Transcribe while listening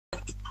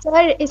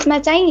Sir यसमा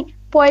चाहिँ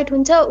point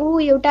हुन्छ ऊ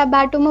एउटा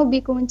बाटोमा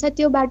उभिएको हुन्छ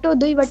त्यो बाटो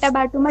दुईवटा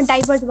बाटोमा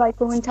डाइभर्ट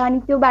भएको हुन्छ अनि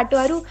त्यो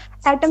बाटोहरू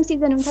एटम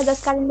सिजन हुन्छ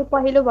जस कारणले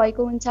पहेँलो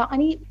भएको हुन्छ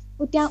अनि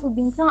ऊ त्यहाँ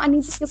उभिन्छ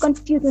अनि त्यो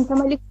कन्फ्युज हुन्छ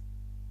मैले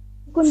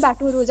कुन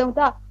बाटो रोजौँ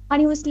त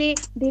अनि उसले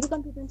धेरै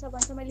कन्फ्युज हुन्छ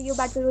भन्छ मैले यो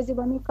बाटो रोजेँ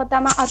भने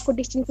कतामा अर्को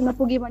डेस्टिनेसनमा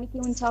पुगेँ भने के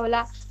हुन्छ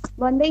होला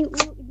भन्दै ऊ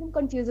एकदम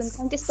कन्फ्युज हुन्छ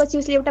अनि त्यसपछि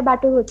उसले एउटा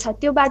बाटो रोज्छ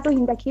त्यो बाटो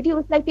हिँड्दाखेरि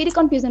उसलाई फेरि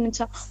कन्फ्युजन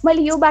हुन्छ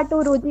मैले यो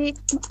बाटो रोजेँ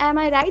एम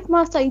आई राइट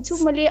म सही छु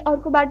मैले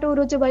अर्को बाटो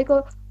रोजे भएको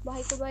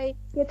भए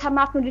के थाहा म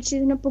आफ्नो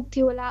डेस्टिनेसनमा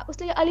पुग्थ्यो होला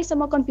उसले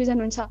अहिलेसम्म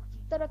कन्फ्युजन हुन्छ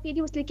तर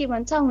फेरि उसले के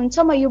भन्छ हुन्छ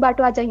म यो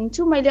बाटो आज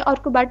हिँड्छु मैले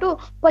अर्को बाटो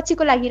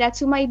पछिको लागि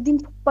राख्छु म एक दिन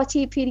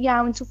पछि फेरि यहाँ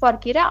आउँछु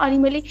फर्केर अनि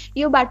मैले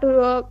यो बाटो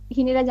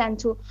हिँडेर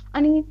जान्छु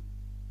अनि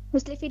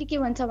उसले फेरि के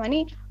भन्छ भने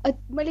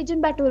मैले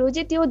जुन बाटो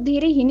रोजेँ त्यो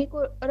धेरै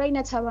हिँडेको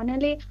रहेनछ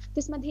भन्नाले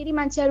त्यसमा धेरै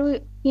मान्छेहरू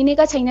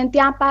हिँडेका छैनन्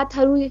त्यहाँ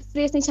पातहरू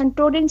फ्रेस नै छन्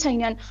ट्रोडेन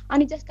छैनन्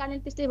अनि जस कारण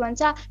त्यसले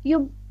भन्छ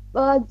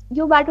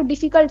यो बाटो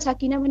डिफिकल्ट छ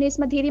किनभने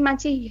यसमा धेरै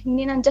मान्छे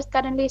हिँडेनन् जस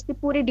कारणले यसले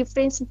पुरै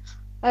डिफरेन्स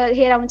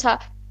हेराउँछ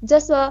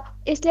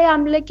यसले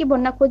हामीलाई के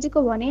भन्न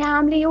खोजेको भने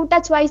हामीले एउटा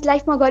चोइस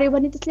लाइफमा गर्यो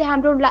भने त्यसले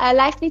हाम्रो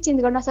लाइफ नै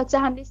चेन्ज गर्न सक्छ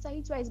हामीले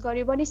सही चोइस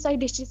गर्यो भने सही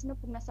डेस्टिनेसनमा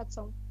पुग्न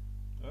सक्छौँ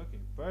Okay,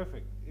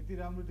 perfect. यति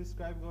राम्रो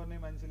डिस्क्राइब गर्ने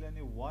मान्छेले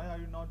अनि why are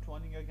you not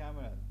turning your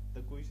camera?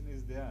 The question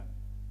is there.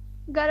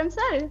 गरम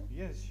sir?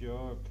 Yes,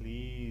 sure,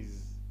 please.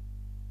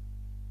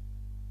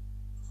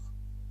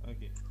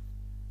 Okay.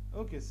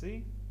 Okay,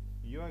 see?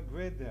 You are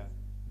great there.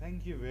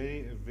 Thank you very,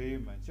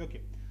 very much.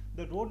 Okay.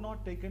 The Road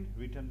Not Taken,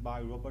 written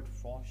by Robert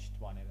Frost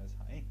भनेर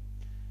छ है.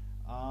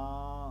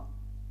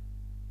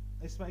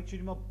 यसमा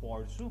actually म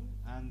पढ्छु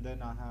and then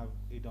I have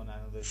it on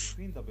another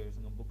screen.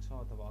 तपाईहरुसँग book छ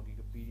अथवा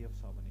अघिको PDF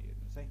छ भने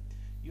हेर्नुस् है.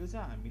 यो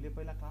चाहिँ हामीले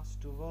पहिला क्लास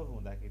 12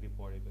 हुँदाखेरि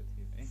पढेको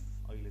थियौँ है.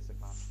 अहिले चाहिँ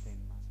क्लास 10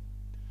 मा छ.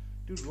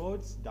 Two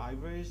roads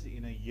diverged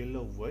in a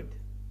yellow wood,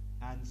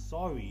 and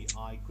sorry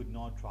I could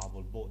not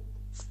travel both.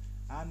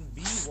 And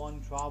be one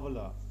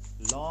traveler,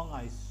 long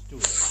I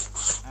stood,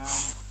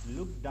 and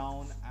looked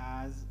down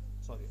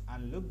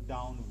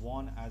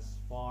one as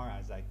far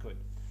as I could,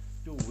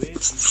 to where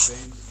it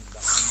bent in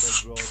the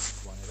undergrowth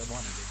भनेर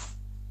भनेको छ.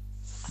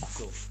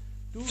 So,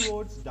 two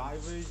roads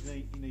diverged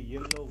in a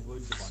yellow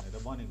wood भनेर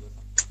भनेको छ.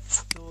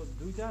 So,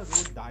 दुईटा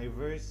road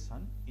diverge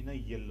छन् in a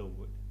yellow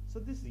wood. So,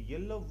 this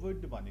yellow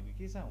wood भनेको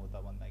के चाहिँ हो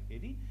त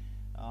भन्दाखेरि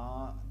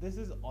this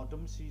is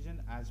autumn season,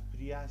 as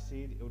Priya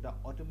said, एउटा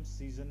autumn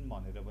season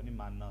भनेर पनि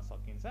मान्न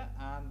सकिन्छ,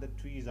 and the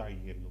trees are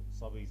yellow.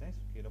 सबै चाहिँ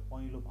सुकेर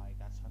पहेँलो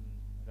भएका छन्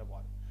भनेर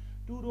भन्यो.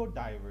 Two road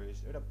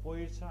diverged, एउटा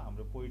पोइट छ,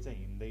 हाम्रो पोइट चाहिँ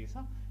हिँड्दैछ,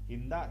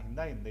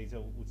 हिँड्दै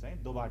चाहिँ ऊ चाहिँ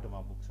दो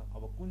बाटोमा पुग्छ.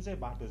 अब कुन चाहिँ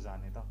बाटो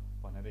जाने त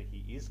भनेर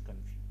he is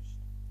confused.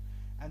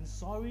 And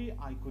sorry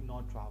I could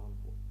not travel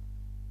both.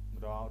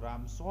 र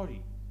I'm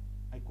sorry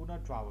I could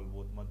not travel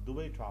both. म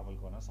दुवै ट्राभल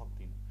गर्न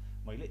सक्दिनँ.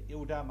 मैले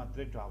एउटा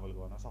मात्रै ट्राभल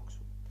गर्न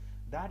सक्छु.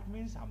 That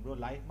means हाम्रो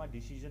लाइफमा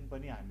डिसिजन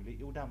पनि हामीले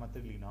एउटा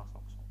मात्रै लिन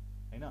सक्छौँ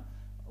हैन.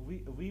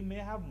 we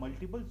may have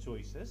multiple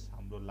choices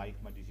हाम्रो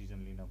लाइफमा डिसिजन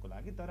लिनको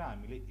लागि, तर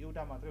हामीले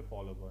एउटा मात्रै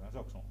फलो गर्न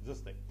सक्छौँ.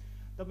 जस्तै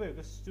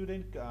तपाईहरुको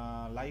स्टुडेन्ट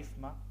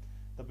लाइफमा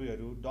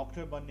तपाईहरु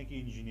डाक्टर बन्ने कि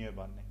इन्जिनियर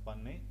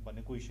बन्ने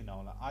भन्ने क्वेशन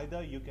आउला.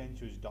 Either you can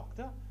choose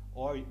doctor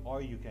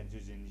or you can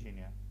choose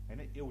engineer हैन.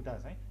 एउटा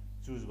चाहिँ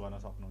चुज गर्न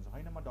सक्नुहुन्छ.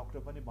 हैन म डाक्टर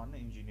पनि बन्ने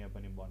इन्जिनियर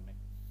पनि बन्ने,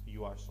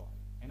 यु आर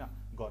सरी हैन,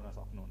 गर्न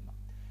सक्नुहुन्न.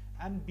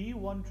 And be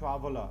one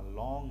traveler,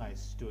 long I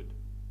stood,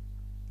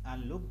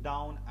 and looked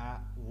down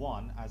at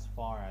one as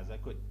far as I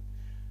could.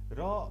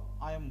 र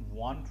I am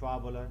one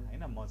traveler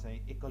हैन, म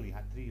चाहिँ एकल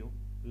यात्री हो.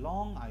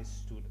 Long I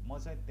stood, म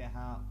चाहिँ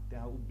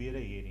त्यहाँ उभिएर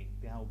हेरेँ,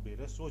 त्यहाँ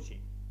उभिएर सोचेँ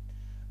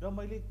र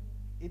मैले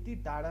यति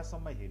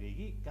टाढासम्म हेरेँ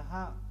कि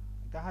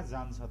कहाँ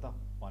जान्छ त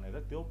भनेर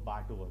त्यो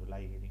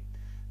बाटोहरूलाई हेरेँ.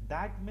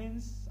 That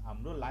means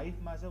हाम्रो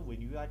लाइफमा चाहिँ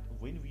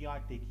when we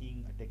are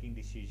taking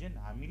decision,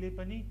 हामीले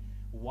पनि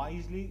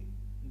wisely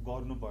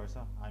गर्नुपर्छ.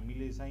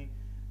 हामीले चाहिँ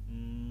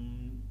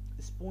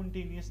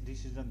स्पोन्टेनियस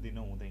डिसिजन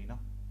दिनु हुँदैन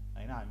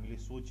हैन. हामीले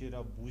सोचेर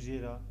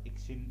बुझेर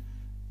एकछिन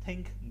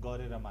थिंक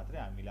गरेर मात्रै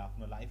हामीले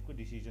आफ्नो लाइफको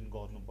डिसिजन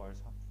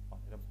गर्नुपर्छ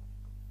भनेर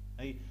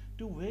भनेको है.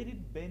 To wear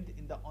it बेन्ट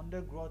in the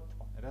अन्डरग्रोथ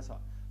भनेर छ.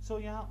 सो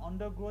यहाँ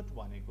अन्डरग्रोथ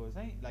भनेको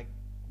चाहिँ लाइक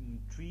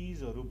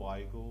ट्रिजहरू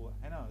भएको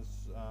हैन,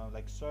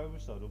 लाइक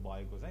सर्भ्सहरू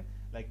भएको चाहिँ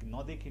लाइक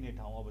नदेखिने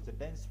ठाउँ. अब चाहिँ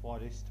डेन्स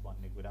फरेस्ट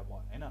भन्ने कुरा भयो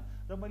हैन.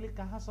 र मैले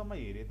कहाँसम्म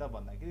हेरेँ त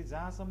भन्दाखेरि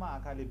जहाँसम्म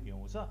आँखाले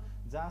भ्याउँछ,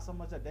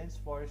 जहाँसम्म चाहिँ डेन्स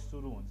फरेस्ट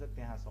सुरु हुन्छ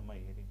त्यहाँसम्म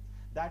हेरेँ.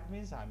 द्याट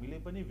मिन्स हामीले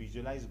पनि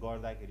भिजुअलाइज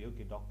गर्दाखेरि हो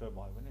कि डक्टर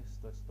भयो भने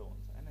यस्तो यस्तो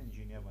हुन्छ हैन,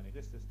 इन्जिनियर भनेको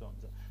यस्तो यस्तो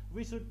हुन्छ.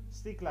 We should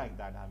stick like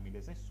that.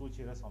 हामीले चाहिँ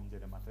सोचेर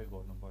सम्झेर मात्रै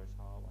गर्नुपर्छ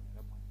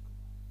भनेर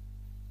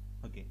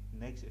भनेको. Okay,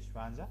 next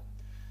स्ट्रान्जा.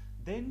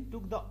 Then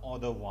took the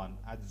other one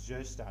as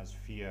just as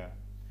fear,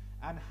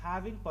 and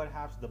having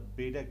perhaps the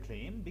better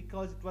claim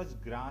because it was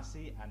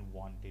grassy and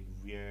wanted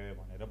where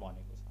भनेर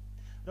भनेको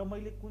छ. र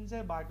मैले कुन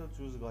चाहिँ बाटो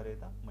चुज गरेँ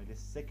त? मैले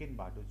सेकेन्ड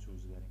बाटो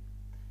चुज गरेँ.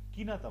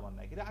 किन त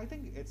भन्दाखेरि I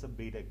think it's a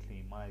better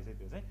claim. मलाई चाहिँ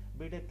त्यो चाहिँ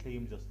बेटर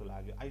क्लेम जस्तो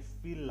लाग्यो. I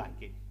feel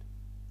like it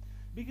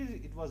because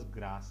it was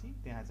grassy,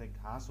 त्यहाँ चाहिँ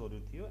घाँसहरू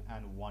थियो,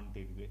 एन्ड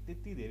वान्टेड वेयर,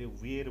 त्यति धेरै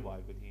वेयर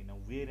भएको थिएन,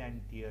 वेयर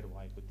एन्ड टियर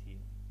भएको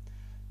थिएन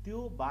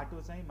त्यो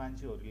बाटो चाहिँ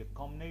मान्छेहरूले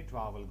कम नै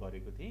ट्राभल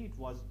गरेको थिए it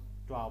was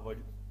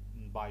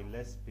travelled by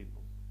lace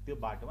people त्यो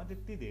बाटोमा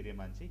त्यति धेरै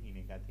मान्छे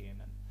हिँडेका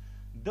थिएनन्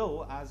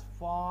though as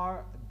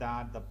far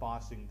that the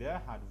passing there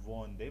had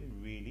warned them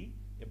really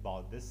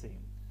about the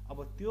same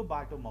अब त्यो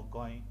बाटो म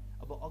गएँ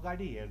अब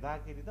अगाडि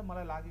हेर्दाखेरि त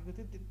मलाई लागेको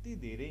थियो त्यति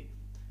धेरै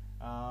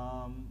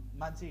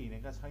मान्छे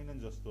हिँडेका छैनन्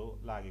जस्तो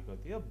लागेको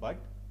थियो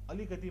बट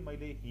अलिकति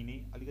मैले हिँडेँ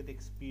अलिकति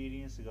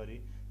एक्सपिरियन्स गरेँ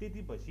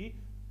त्यतिपछि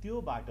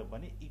त्यो बाटो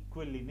पनि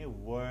इक्वल्ली नै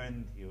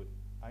वर्न थियो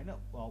हैन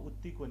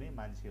उत्तिको नै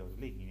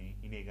मान्छेहरूले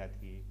हिँडेका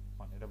थिए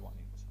भनेर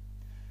भनेको छ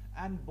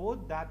and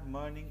both that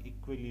morning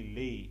equally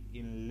lay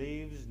in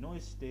leaves no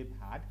step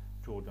had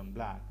trodden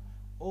black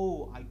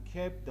oh I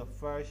kept the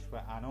first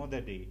for another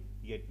day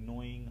yet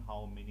knowing how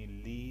many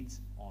leads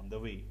on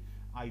the way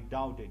I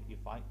doubted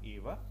if I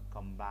ever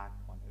come back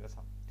भनेर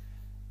छ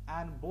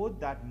and both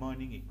that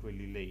morning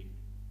equally lay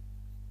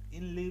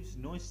in leaves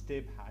no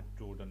step had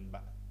trodden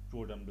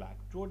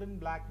black trodden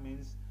black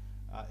means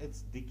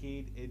it's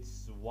decayed it's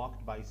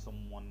walked by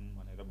someone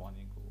भनेर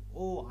भनेको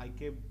oh I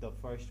kept the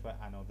first for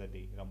another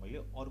day र मैले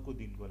अर्को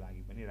दिनको लागि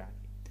पनि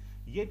राखेँ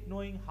yet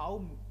knowing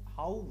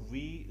how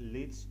way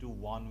leads to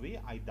one way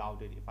I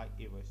doubted if I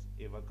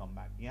ever come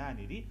back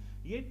यहाँनेरि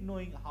yet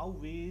knowing how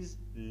ways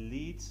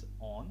leads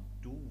on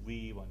to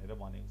way भनेर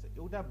भनेको छ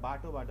एउटा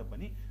बाटोबाट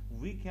पनि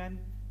we can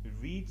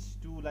reach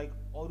to like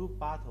अरु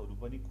पाथहरु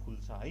पनि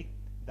खुल्छ है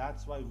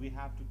that's why we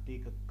have to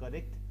take a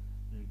correct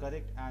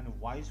and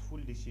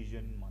wiseful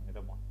decision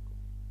भनेर भनेको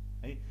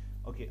है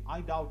okay I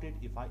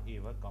doubted if I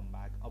ever come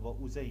back अब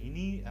उ चाहिँ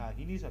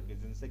हिँडिसक्यो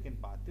जुन सेकेन्ड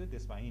पाथ थियो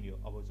त्यसमा हिँड्यो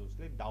अब जो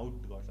उसले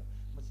डाउट गर्छ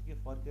म चाहिँ के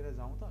फर्केर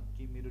जाउँ त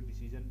के मेरो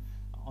डिसिजन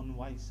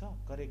अनवाइज छ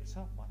करेक्ट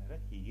छ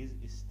भनेर he is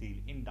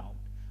still in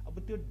doubt अब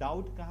त्यो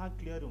डाउट कहाँ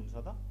क्लियर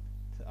हुन्छ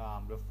त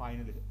हाम्रो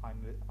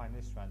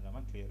फाइनल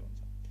स्ट्रान्जामा क्लियर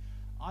हुन्छ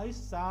I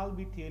shall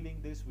be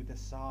telling this with a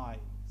sigh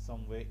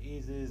somewhere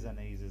ages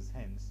and ages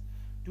hence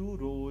two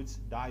roads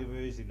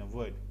diverged in a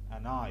wood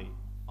and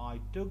I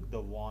took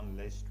the one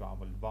less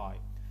traveled by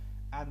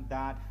and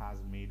that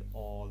has made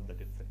all the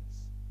difference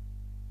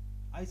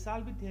I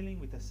shall be telling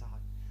with a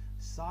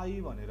sigh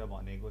भनेर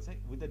भनेको चाहिँ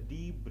with a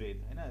deep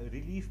breath हैन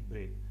relief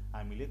breath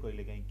हामीले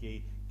कहिलेकाहीँ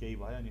केही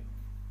भयो नि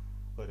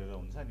गरेर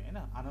हुन्छ नि हैन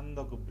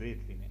आनन्दको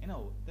ब्रेथ लिने हैन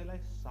हो त्यसलाई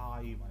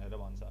sigh भनेर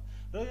भन्छ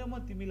र यो म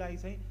तिमीलाई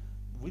चाहिँ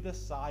with a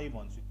sigh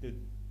भन्छु त्यो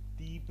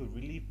deep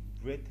relief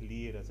breath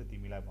लिएर चाहिँ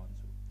तिमीलाई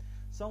भन्छु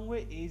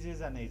somewhere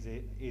ages and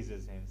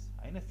ages hence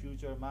हैन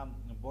फ्युचरमा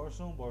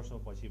वर्षौं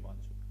पछि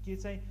भन्छु के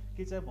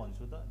चाहिँ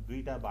भन्छु त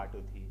दुईटा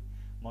बाटो थिए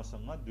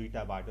मसँग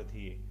दुईटा बाटो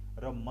थिए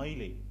र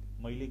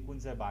मैले कुन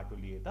चाहिँ बाटो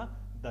लिए त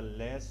द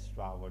लेस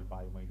ट्राभल्ड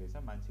बाई मैले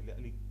चाहिँ मान्छेले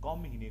अलिक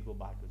कम हिँडेको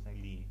बाटो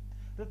चाहिँ लिए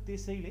र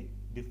त्यसैले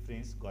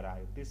डिफरेन्स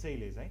गरायो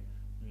त्यसैले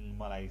चाहिँ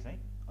मलाई चाहिँ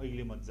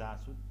अहिले म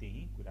जहाँ छु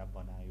त्यही कुरा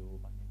बनायो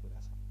भन्ने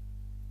कुरा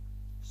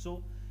छ सो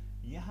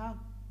यहाँ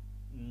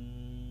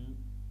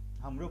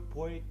हाम्रो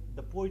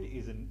the poet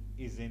is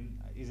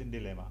in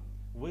dilemma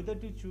whether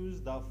to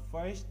choose the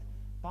first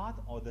path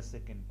or the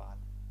second path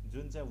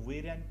जुन चाहिँ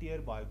wear and tear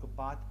भएको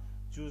path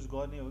चुज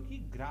गर्ने हो कि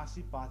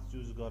ग्रासी path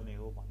चुज गर्ने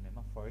हो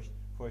भन्नेमा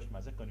फर्स्टमा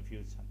चाहिँ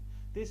कन्फ्युज छन्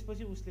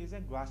त्यसपछि उसले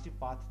चाहिँ ग्रासी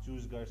path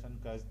चुज गर्छन्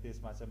cuz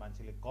त्यसमा चाहिँ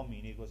मान्छेले कम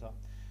हिँडेको छ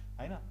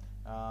हैन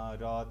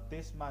र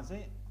त्यसमा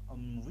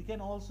चाहिँ we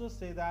can also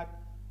say that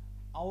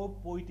our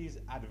poet is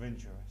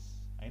adventurous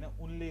हैन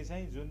उनले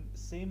चाहिँ जुन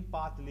सेम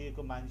पाथ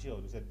लिएको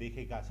मान्छेहरु चाहिँ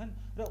देखेका छन्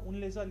र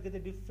उनले चाहिँ अलिकति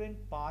डिफरेन्ट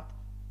पाथ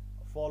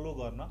फलो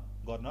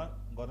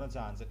गर्न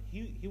चाहन्छन्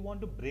he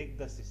want to break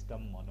the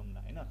system भनौं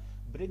न हैन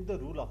break the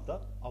rule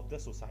of the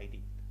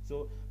society so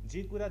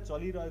जे कुरा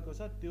चलिरहेको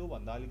छ त्यो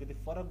भन्दा अलिकति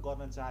फरक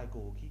गर्न चाहेको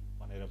हो कि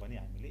भनेर पनि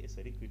हामीले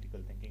यसरी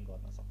क्रिटिकल थिंकिङ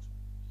गर्न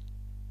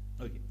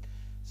सक्छौं ओके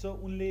सो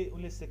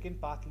उनले सेकेन्ड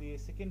पाथ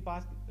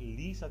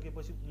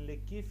लिइसकेपछि उनले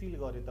के फिल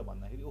गरे त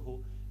भन्दाखेरि ओहो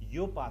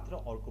यो पाथ र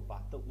अर्को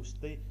पाथ त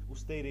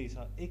उस्तै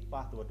रहेछ एक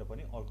पाथबाट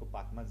पनि अर्को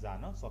पाथमा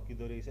जान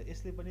सकिदो रहेछ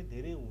यसले पनि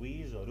धेरै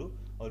वेजहरु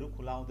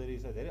खुलाउँदै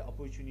रहेछ धेरै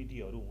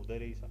अपर्चुनिटीहरु हुँदै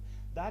रहेछ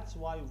that's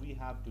why we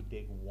have to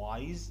tech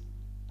wise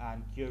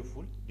and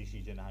careful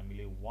decision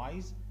हामीले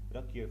वाइज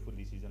र केयरफुल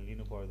डिसिजन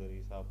लिनु पर्दो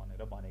रहेछ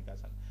भनेर भनेका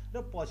छन्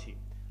र पछि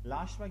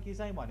लास्टमा के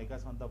चाहिँ भनेका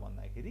छन् त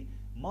भन्दाखेरि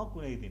म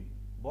कुनै दिन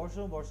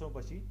वर्षौं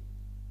पछि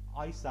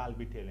I shall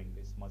be telling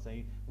this म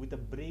चाहिँ with a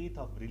breath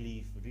of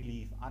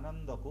relief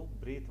आनन्दको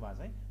ब्रेथमा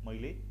चाहिँ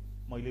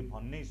मैले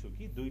भन्नै छु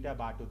कि दुईटा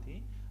बाटो थिए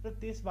र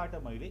त्यसबाट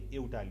मैले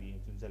एउटा लिए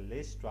जुन चाहिँ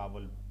लेस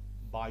ट्राभल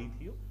बाई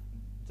थियो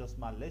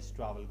जसमा लेस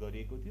ट्राभल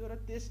गरिएको थियो र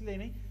त्यसले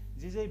नै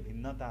जे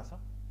भिन्नता छ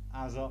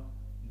आज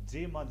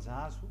जे म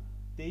जहाँ छु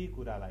त्यही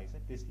कुरालाई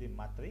चाहिँ त्यसले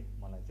मात्रै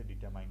मलाई चाहिँ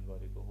डिटरमाइन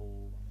गरेको हो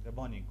भनेर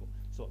भनेको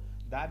so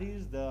that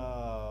is the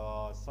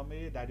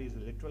summary that is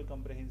literal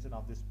comprehension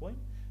of this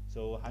point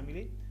so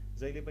हामीले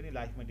जहिले पनि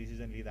लाइफमा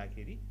डिसिजन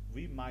लिँदाखेरि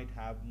we might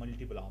have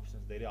multiple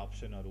options धेरै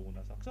अप्सनहरु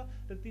हुन सक्छ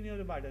र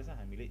तिनीहरुबाट चाहिँ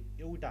हामीले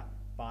एउटा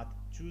पाथ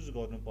चुज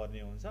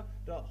गर्नुपर्ने हुन्छ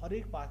र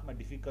हरेक पाथमा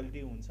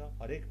डिफिकल्टी हुन्छ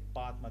हरेक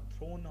पाथमा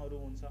थ्रोनहरु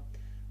हुन्छ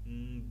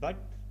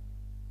बट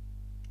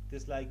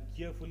त्यसलाई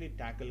केयरफुली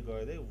ट्याकल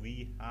गर्दै we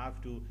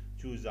have to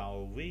choose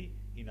our way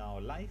in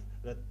our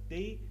life र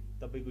त्यही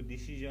तपाईको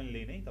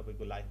डिसिजनले नै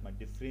तपाईको लाइफमा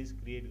डिफरेन्स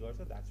क्रिएट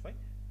गर्छ. That's why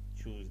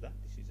choose the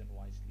decision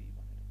wisely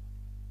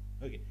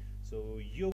भनेर. ओके, सो यो